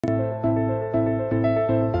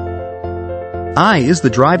AI is the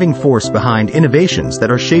driving force behind innovations that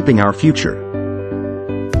are shaping our future.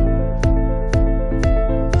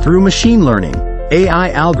 Through machine learning,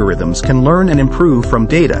 AI algorithms can learn and improve from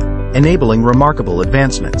data, enabling remarkable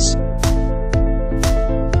advancements.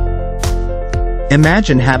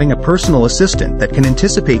 Imagine having a personal assistant that can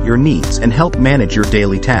anticipate your needs and help manage your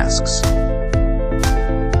daily tasks.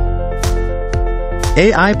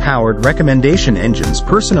 AI-powered recommendation engines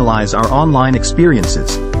personalize our online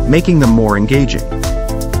experiences, making them more engaging.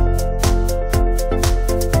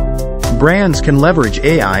 Brands can leverage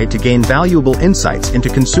AI to gain valuable insights into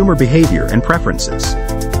consumer behavior and preferences.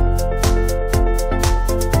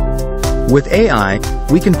 With AI,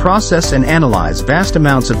 we can process and analyze vast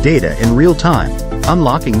amounts of data in real time,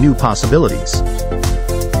 unlocking new possibilities.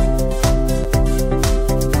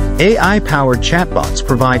 AI-powered chatbots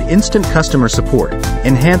provide instant customer support,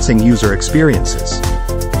 enhancing user experiences.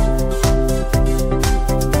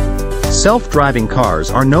 Self-driving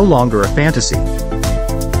cars are no longer a fantasy.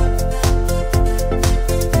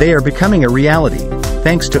 They are becoming a reality,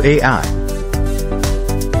 thanks to AI.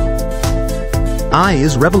 AI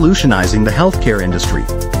is revolutionizing the healthcare industry,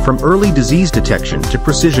 from early disease detection to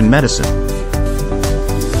precision medicine.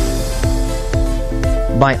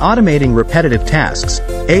 By automating repetitive tasks,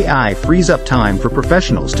 AI frees up time for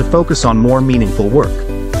professionals to focus on more meaningful work.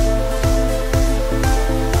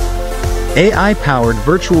 AI-powered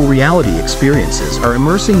virtual reality experiences are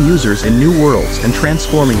immersing users in new worlds and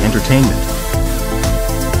transforming entertainment.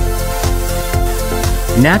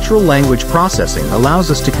 Natural language processing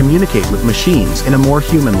allows us to communicate with machines in a more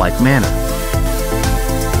human-like manner.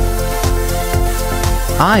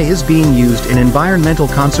 AI is being used in environmental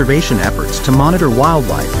conservation efforts to monitor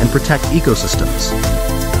wildlife and protect ecosystems.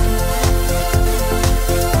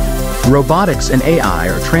 Robotics and AI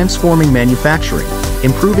are transforming manufacturing,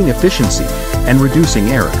 improving efficiency, and reducing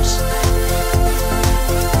errors.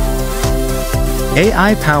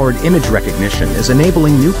 AI-powered image recognition is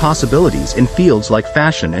enabling new possibilities in fields like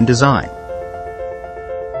fashion and design.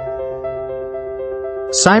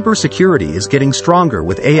 Cybersecurity is getting stronger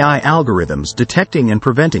with AI algorithms detecting and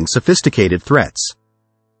preventing sophisticated threats.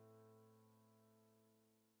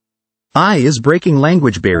 AI is breaking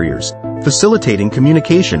language barriers, facilitating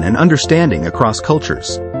communication and understanding across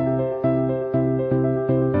cultures.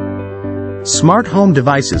 Smart home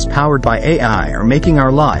devices powered by AI are making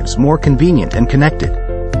our lives more convenient and connected.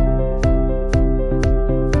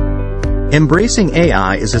 Embracing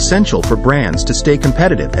AI is essential for brands to stay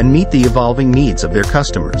competitive and meet the evolving needs of their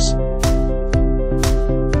customers.